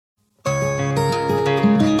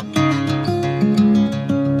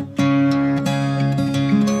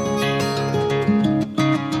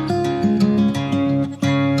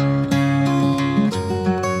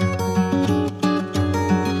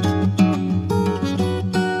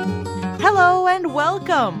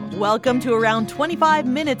welcome. Welcome to around 25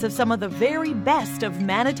 minutes of some of the very best of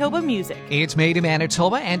Manitoba music. It's Made in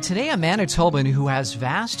Manitoba, and today a Manitoban who has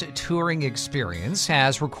vast touring experience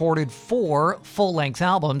has recorded 4 full-length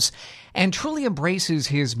albums and truly embraces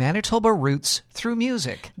his Manitoba roots through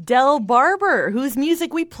music. Barber, whose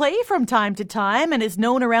music we play from time to time and is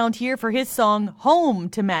known around here for his song Home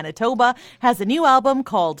to Manitoba, has a new album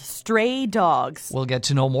called Stray Dogs. We'll get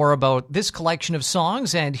to know more about this collection of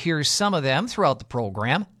songs and hear some of them throughout the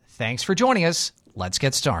program. Thanks for joining us. Let's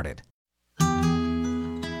get started.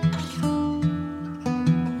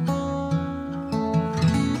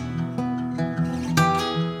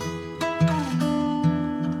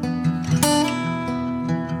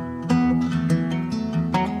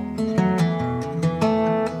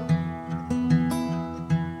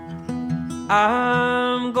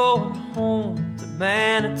 I'm going home to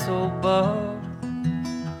Manitoba.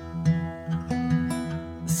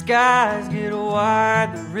 The skies get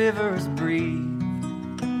wide, the rivers breathe.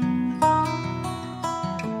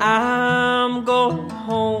 I'm going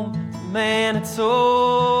home to Manitoba.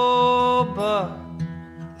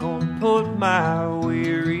 Gonna put my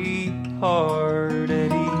weary heart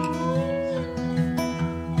at ease.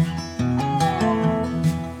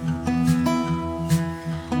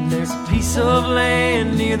 There's a piece of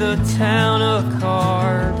land near the town of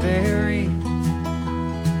Carberry.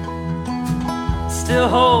 Still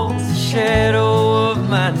holds the shadow of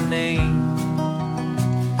my name.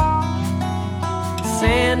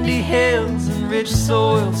 Sandy hills and rich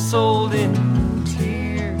soil sold in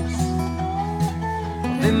tears.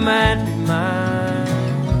 They might be mine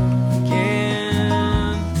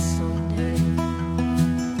again someday.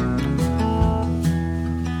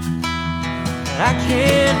 I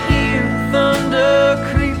can't hear thunder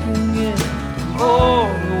creeping in or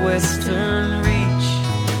the western reach.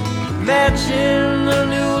 Imagine a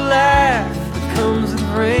new life that comes with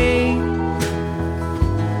rain.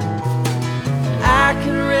 I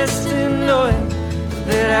can rest in knowing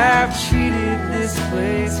that I've treated this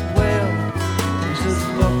place well, and just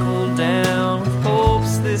buckle down with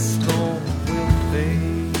hopes this storm will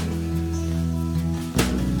fade.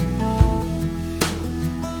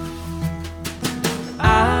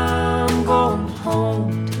 I'm going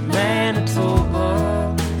home to Manitoba.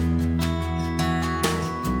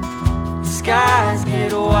 The skies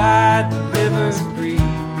get wide, the rivers breathe.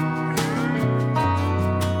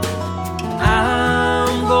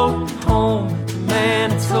 I'm going home to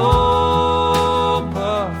Manitoba.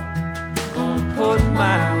 Gonna put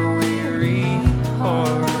my weary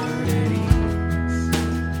heart at ease.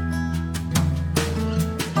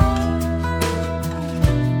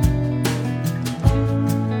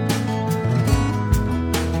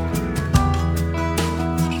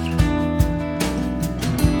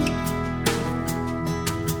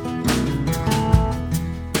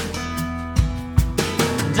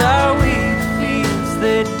 Darweed fields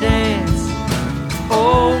that dance,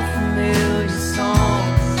 old familiar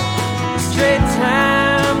songs. Straight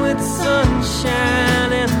time with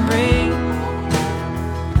sunshine and rain.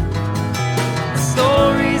 The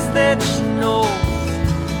stories that she knows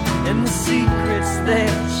and the secrets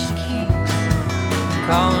that she keeps.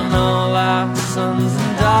 Calling all our sons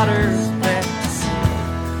and daughters back to see.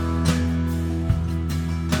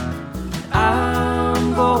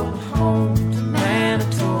 I'm going home to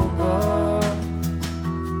Manitoba.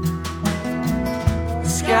 The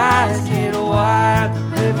skies get wide, the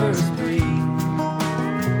rivers breathe.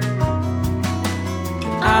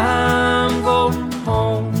 I'm going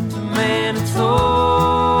home to Manitoba.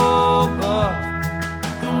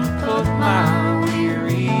 Gonna put my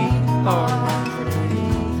weary heart at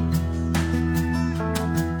ease.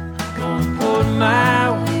 Gonna put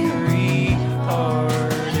my weary heart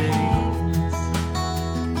at ease.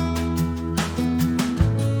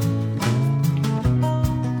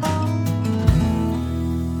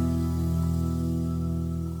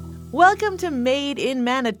 Welcome to Made in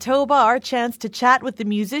Manitoba, our chance to chat with the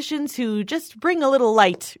musicians who just bring a little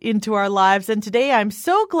light into our lives. And today I'm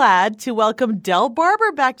so glad to welcome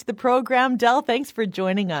Barber back to the program. Thanks for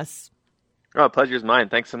joining us. Oh, pleasure's mine.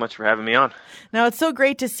 Thanks so much for having me on. Now, it's so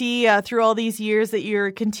great to see through all these years that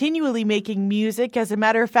you're continually making music. As a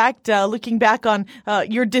matter of fact, looking back on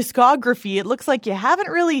your discography, it looks like you haven't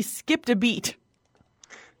really skipped a beat.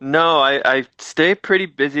 No, I stay pretty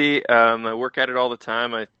busy. I work at it all the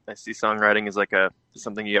time. I see songwriting as like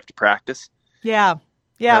something you have to practice. Yeah,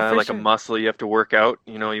 for like sure. a muscle you have to work out.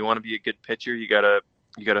 You know, you want to be a good pitcher, you gotta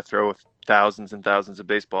throw with thousands and thousands of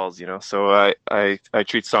baseballs. You know, so I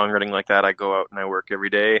treat songwriting like that. I go out and I work every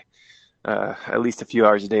day. at least a few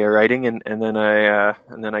hours a day of writing, and then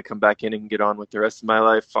I come back in and get on with the rest of my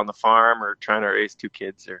life on the farm or trying to raise 2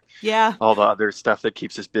 kids or Yeah, all the other stuff that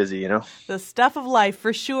keeps us busy, you know? the stuff of life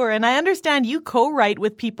for sure. And I understand you co-write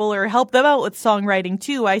with people or help them out with songwriting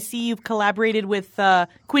too. I see you've collaborated with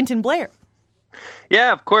Quentin Blair.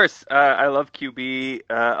 Yeah, of course. I love QB.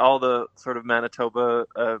 All the sort of Manitoba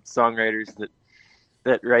songwriters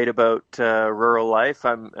that write about rural life.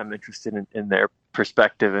 I'm interested in their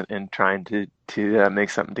perspective and trying to make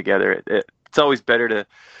something together. It's always better to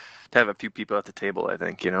have a few people at the table, I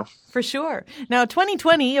think, you know. For sure. Now,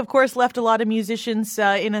 2020, of course, left a lot of musicians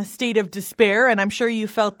in a state of despair, and I'm sure you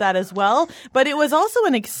felt that as well. But it was also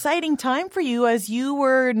an exciting time for you as you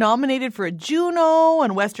were nominated for a Juno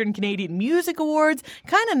and Western Canadian Music Awards.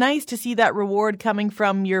 Kind of nice to see that reward coming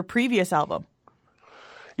from your previous album.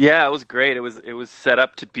 Yeah, it was great. It was set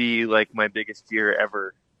up to be like my biggest year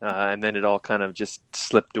ever, and then it all kind of just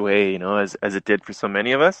slipped away, you know, as it did for so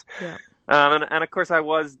many of us. Yeah. And of course, I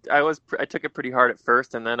took it pretty hard at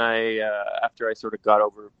first, and then after I sort of got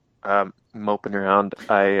over moping around,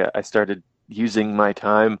 I started using my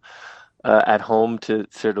time at home to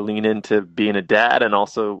sort of lean into being a dad and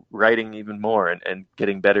also writing even more and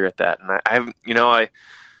getting better at that. And I haven't, you know, I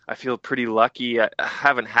feel pretty lucky. I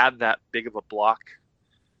haven't had that big of a block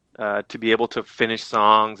to be able to finish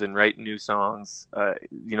songs and write new songs,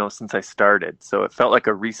 you know, since I started. So it felt like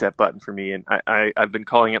a reset button for me, and I've been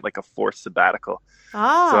calling it like a forced sabbatical. So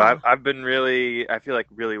I've been I feel like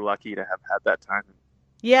really lucky to have had that time.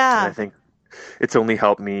 Yeah. And I think it's only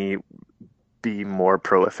helped me be more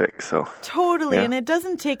prolific. So totally. yeah. And it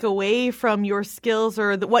doesn't take away from your skills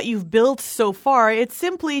or what you've built so far. It's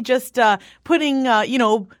simply just putting, you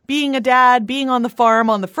know, being a dad, being on the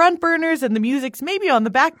farm on the front burners, and the music's maybe on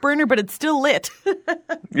the back burner, but it's still lit.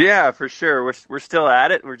 Yeah, for sure. We're still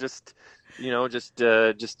at it. We're just, you know, just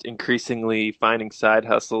increasingly finding side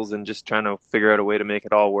hustles and just trying to figure out a way to make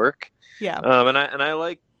it all work. Yeah. And I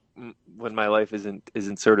like when my life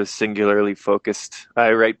isn't sort of singularly focused.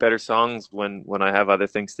 I write better songs when I have other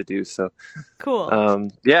things to do. So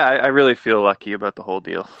cool. Yeah, I really feel lucky about the whole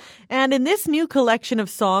deal. And in this new collection of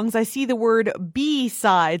songs, I see the word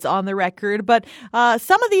B-sides on the record, but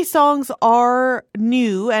some of these songs are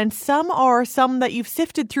new and some that you've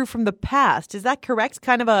sifted through from the past. Is that correct?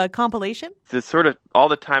 Kind of a compilation? The sort of all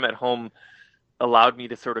the time at home allowed me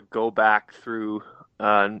to sort of go back through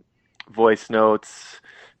voice notes,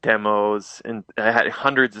 demos, and I had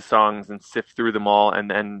hundreds of songs and sift through them all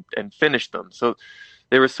and finish them. So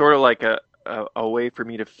they were sort of like a way for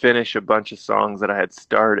me to finish a bunch of songs that I had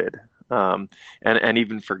started and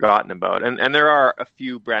even forgotten about. And there are a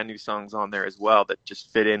few brand new songs on there as well that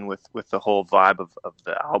just fit in with the whole vibe of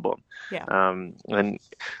the album. Yeah.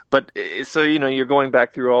 So, you know, you're going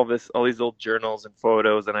back through all these old journals and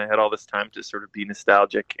photos, and I had all this time to sort of be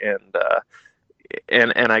nostalgic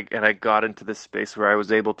and I got into this space where I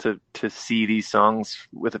was able to see these songs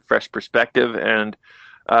with a fresh perspective, and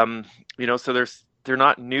you know, so they're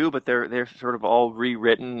not new, but they're sort of all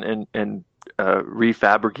rewritten and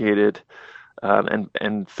refabricated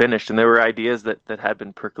and finished. And there were ideas that had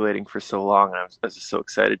been percolating for so long, and I was just so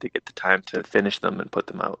excited to get the time to finish them and put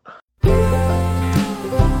them out.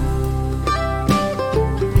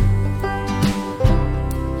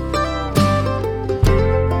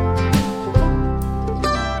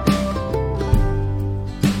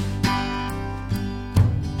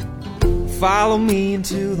 Follow me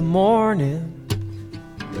into the morning,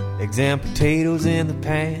 eggs and potatoes in the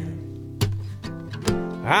pan.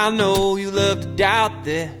 I know you love to doubt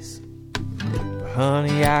this, but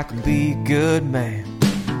honey, I can be a good man.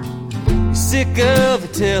 You're sick of the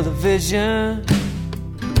television,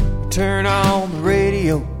 turn on the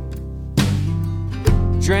radio.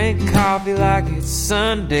 Drink coffee like it's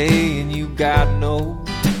Sunday and you got no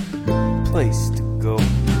place to go.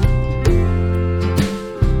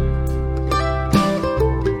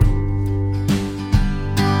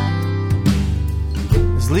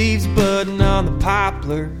 Leaves budding on the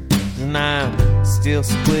poplars, and I'm still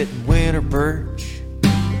splitting winter birch.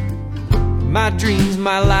 My dreams,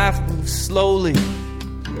 my life moves slowly.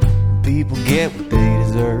 People get what they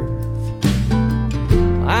deserve.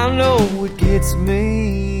 I know it gets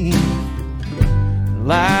me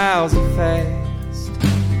lousy fast.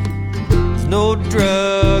 There's no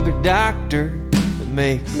drug or doctor that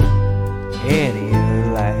makes any of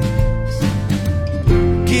it last.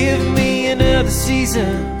 Give me another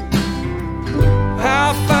season,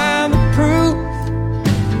 I'll find the proof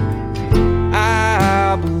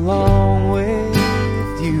I belong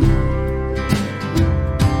with you.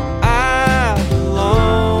 I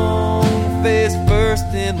belong face first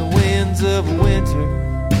in the winds of winter.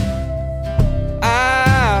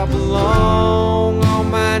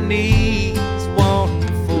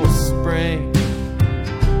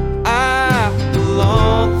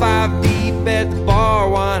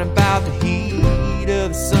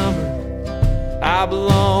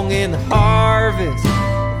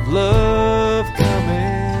 love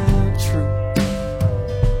coming true.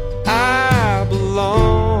 I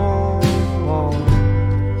belong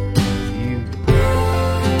with you.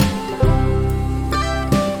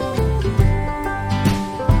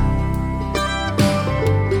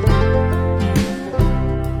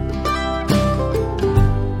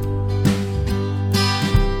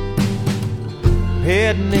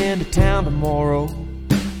 Heading into town tomorrow,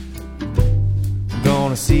 I'm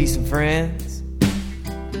gonna see some friends.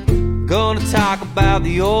 Gonna talk about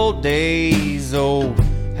the old days, oh,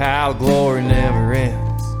 how glory never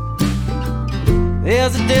ends.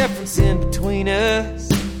 There's a difference in between us,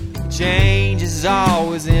 change is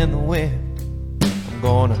always in the wind. I'm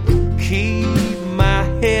gonna keep my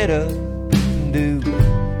head up and do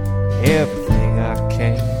everything I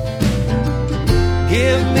can.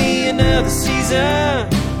 Give me another season,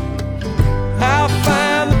 I'll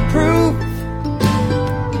find the proof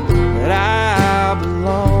that I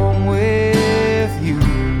belong with you.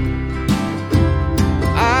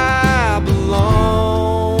 I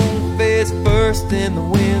belong face first in the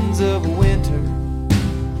winds of winter.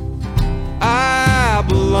 I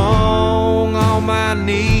belong on my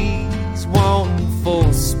knees wanting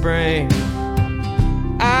full spring.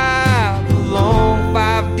 I belong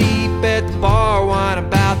 5 deep at the bar whining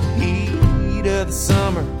about the heat of the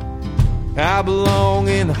summer. I belong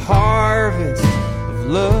in the harvest of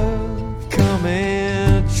love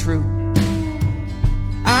coming true.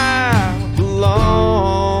 I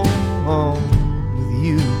belong with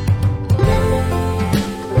you.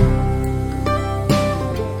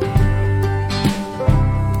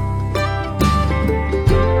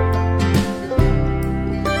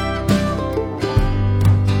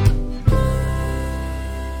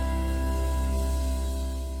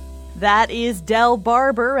 That is Del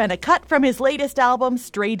Barber and a cut from his latest album,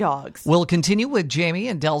 Stray Dogs. We'll continue with Jamie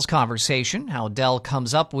and Del's conversation, how Del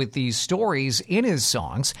comes up with these stories in his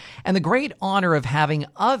songs, and the great honor of having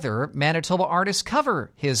other Manitoba artists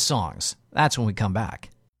cover his songs. That's when we come back.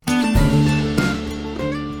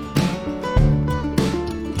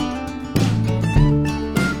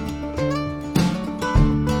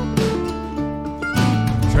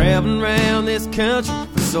 Traveling around this country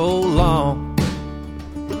for so long.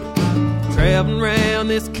 Traveling around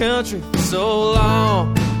this country for so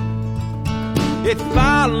long. If you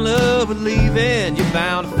fall in love with leaving, you're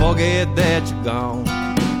bound to forget that you're gone.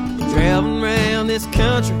 Traveling around this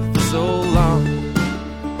country for so long.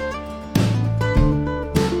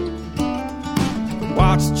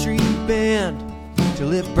 Watch the tree bend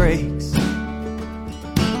till it breaks.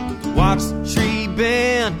 Watch the tree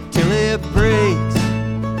bend till it breaks.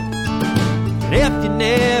 If you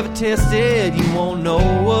never tested, you won't know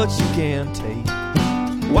what you can take.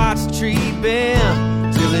 Watch the tree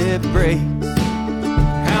bend till it breaks.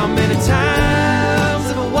 How many times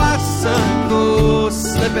have I watched the sun go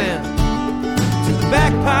slipping to the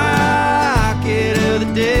back pocket of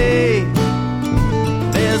the day?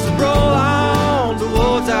 As we roll on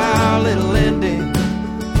towards our little ending,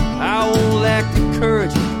 I won't lack the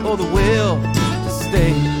courage or the will to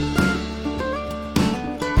stay.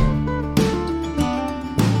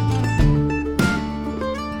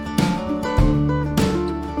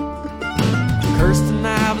 Cursed and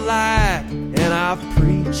I've lied and I've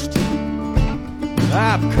preached.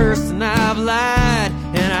 I've cursed and I've lied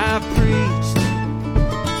and I've preached.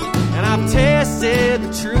 And I've tasted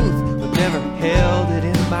the truth but never held it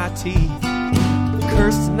in my teeth.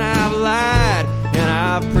 Cursed and I've lied and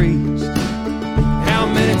I've preached. How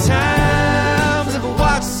many times have I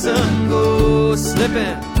watched the sun go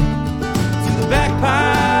slipping to the back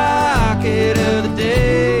pocket of the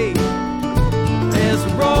day? As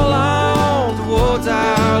we roll on towards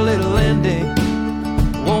our little ending,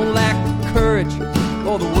 won't lack the courage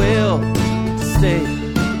or the will to stay.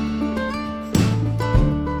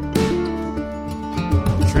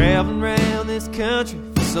 Traveling around this country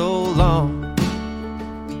for so long.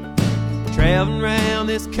 Traveling around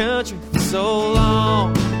this country for so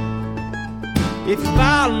long. If you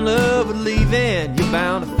fall in love with leaving, you're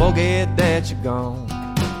bound to forget that you're gone.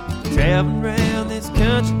 Traveling around this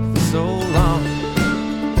country for so long.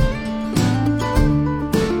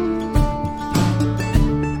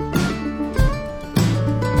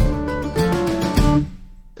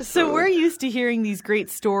 So we're used to hearing these great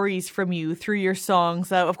stories from you through your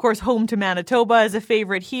songs. Of course, Home to Manitoba is a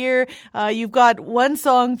favorite here. You've got one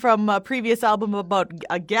song from a previous album about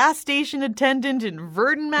a gas station attendant in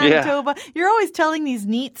Virden, Manitoba. Yeah. You're always telling these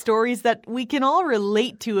neat stories that we can all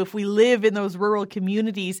relate to if we live in those rural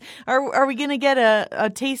communities. Are we going to get a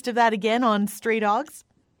taste of that again on Stray Dogs?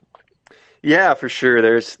 Yeah, for sure.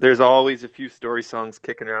 There's always a few story songs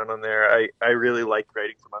kicking around on there. I really like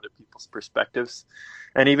writing from other people's perspectives,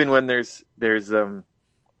 and even when there's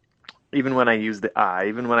even when I use the I,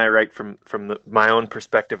 even when I write from my own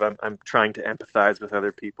perspective, I'm trying to empathize with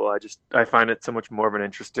other people. I find it so much more of an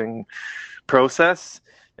interesting process,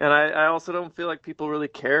 and I also don't feel like people really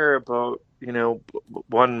care about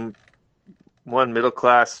one middle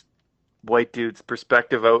class white dude's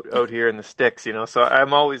perspective out here in the sticks, So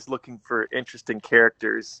I'm always looking for interesting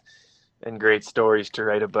characters and great stories to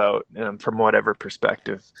write about, from whatever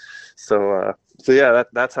perspective. So yeah,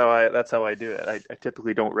 that's how I do it. I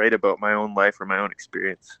typically don't write about my own life or my own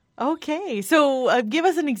experience. Okay, so give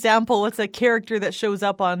us an example. What's a character that shows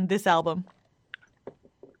up on this album?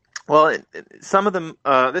 Well, some of them.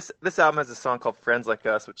 This album has a song called "Friends Like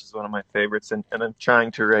Us," which is one of my favorites, and I'm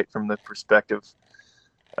trying to write from the perspective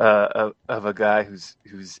of a guy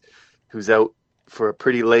who's out for a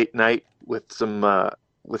pretty late night with some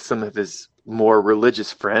of his more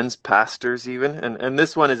religious friends, pastors even. And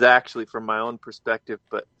this one is actually from my own perspective,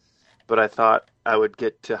 but I thought I would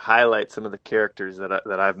get to highlight some of the characters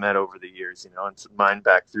that I've met over the years, and mind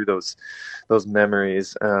back through those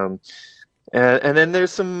memories. And then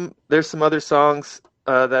there's some other songs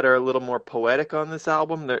that are a little more poetic on this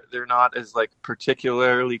album. They're not as like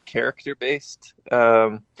particularly character based.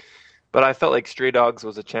 But I felt like Stray Dogs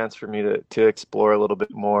was a chance for me to explore a little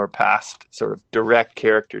bit more past sort of direct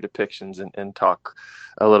character depictions and talk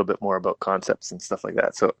a little bit more about concepts and stuff like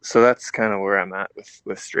that. So that's kind of where I'm at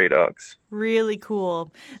with Stray Dogs. Really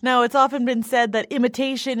cool. Now, it's often been said that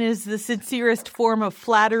imitation is the sincerest form of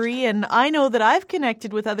flattery, and I know that I've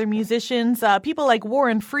connected with other musicians, people like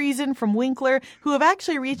Warren Friesen from Winkler, who have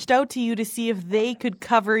actually reached out to you to see if they could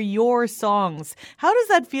cover your songs. How does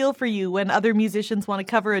that feel for you when other musicians want to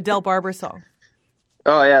cover a Del Barber song?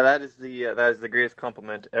 Oh yeah, that is the greatest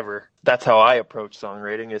compliment ever. That's how I approach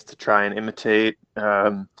songwriting, is to try and imitate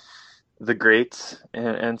the greats,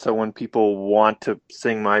 and so when people want to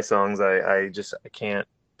sing my songs, I can't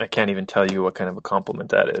even tell you what kind of a compliment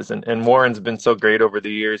that is. And Warren's been so great over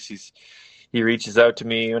the years. He reaches out to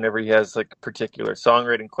me whenever he has like particular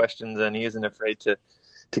songwriting questions, and he isn't afraid to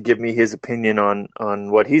give me his opinion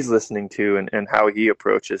on what he's listening to and how he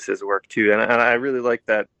approaches his work too. And I really like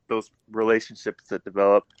those relationships that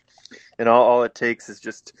develop. And all it takes is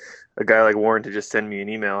just a guy like Warren to just send me an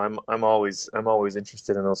email. I'm always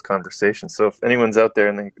interested in those conversations. So if anyone's out there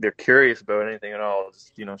and they're curious about anything at all,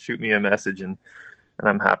 just shoot me a message, and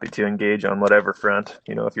I'm happy to engage on whatever front.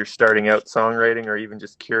 If you're starting out songwriting or even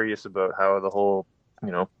just curious about how the whole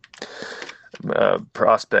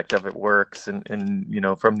prospect of it works, and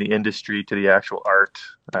from the industry to the actual art,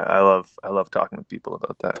 I love talking with people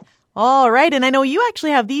about that. All right. And I know you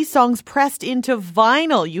actually have these songs pressed into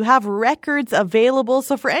vinyl. You have records available.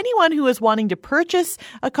 So for anyone who is wanting to purchase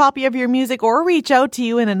a copy of your music or reach out to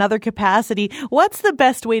you in another capacity, what's the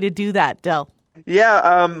best way to do that, Del?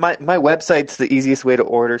 Yeah, my website's the easiest way to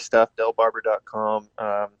order stuff, delbarber.com.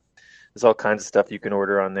 There's all kinds of stuff you can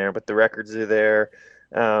order on there, but the records are there.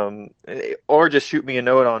 Or just shoot me a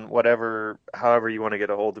note on however you want to get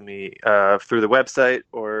a hold of me, through the website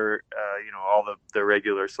or all the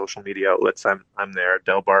regular social media outlets. I'm there,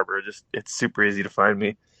 Del Barber. It's super easy to find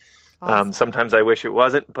me. Awesome. Sometimes I wish it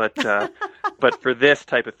wasn't, but for this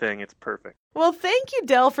type of thing, it's perfect. Well, thank you,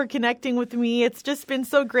 Del, for connecting with me. It's just been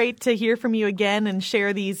so great to hear from you again and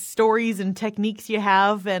share these stories and techniques you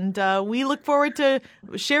have. And we look forward to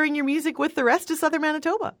sharing your music with the rest of Southern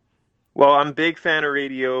Manitoba. Well, I'm a big fan of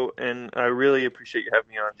radio, and I really appreciate you having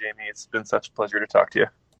me on, Jamie. It's been such a pleasure to talk to you.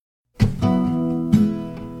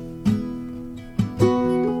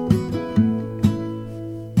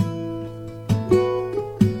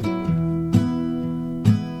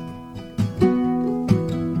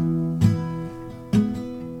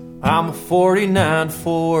 I'm a 49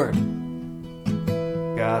 Ford,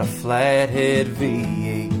 got a flathead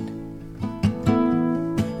V8,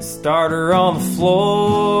 a starter on the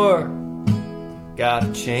floor, got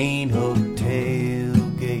a chain hook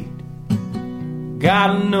tailgate.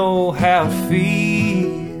 Gotta know how it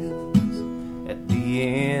feels at the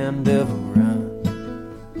end of a run.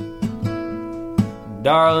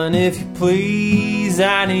 Darling, if you please,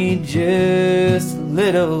 I need just a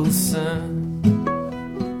little sun.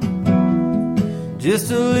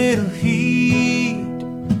 Just a little heat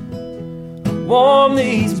to warm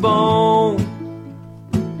these bones.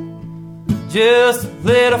 Just a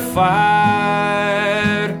little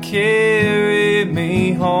fire to carry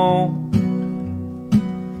me home.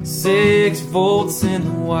 6 volts in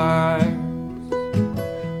the wires,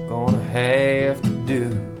 gonna have to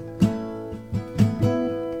do.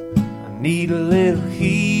 I need a little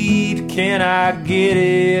heat to can I get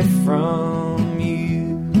it from you?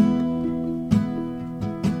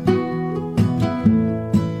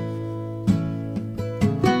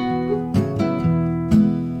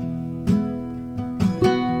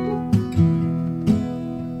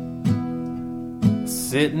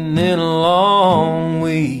 Sitting in a long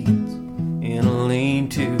weeds in a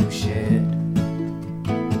lean-to shed,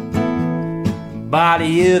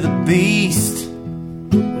 body of the beast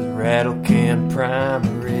with rattle can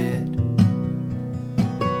primer red.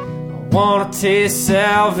 I wanna taste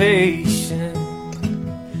salvation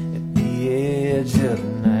at the edge of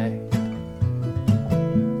the night.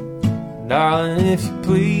 Darling, if you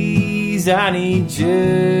please, I need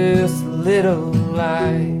just a little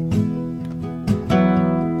light.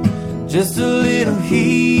 Just a little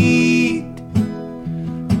heat,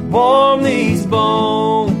 warm these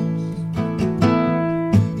bones.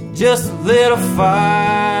 Just a little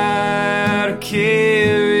fire to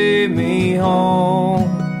carry me home.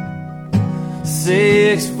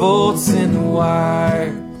 6 volts in the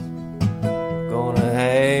wires, gonna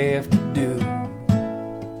have to do.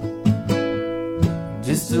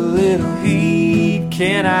 Just a little heat,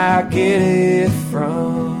 can I get it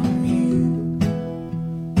from?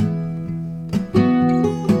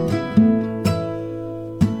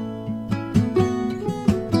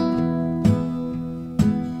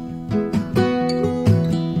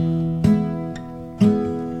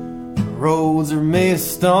 Roads are made of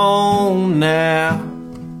stone now,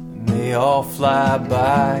 and they all fly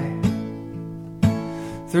by.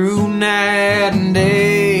 Through night and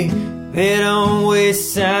day, they don't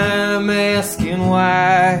waste time asking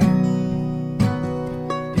why.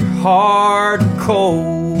 You're hard and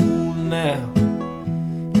cold now,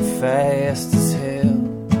 fast as hell.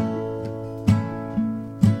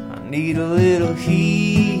 I need a little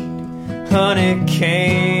heat, honey,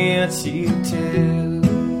 can't you tell?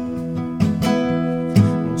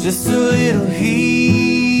 Just a little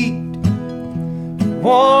heat,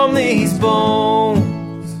 warm these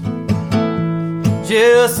bones.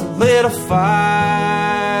 Just a little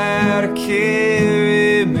fire to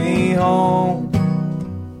carry me home.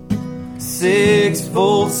 6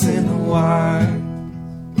 volts in the wire,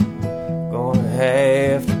 gonna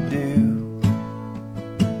have to do.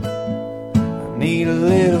 I need a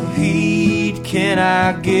little heat, can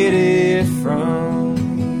I get it from?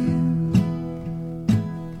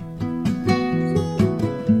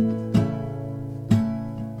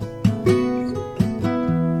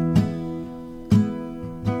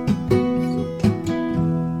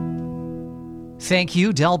 Thank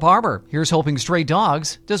you, Del Barber. Here's hoping Stray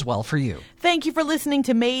Dogs does well for you. Thank you for listening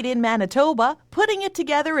to Made in Manitoba. Putting it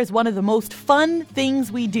together is one of the most fun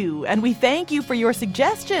things we do, and we thank you for your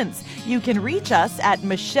suggestions. You can reach us at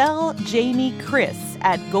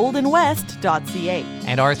michellejamiechris@goldenwest.ca.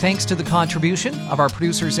 And our thanks to the contribution of our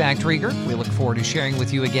producer, Zach Drieger. We look forward to sharing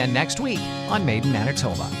with you again next week on Made in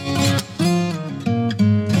Manitoba.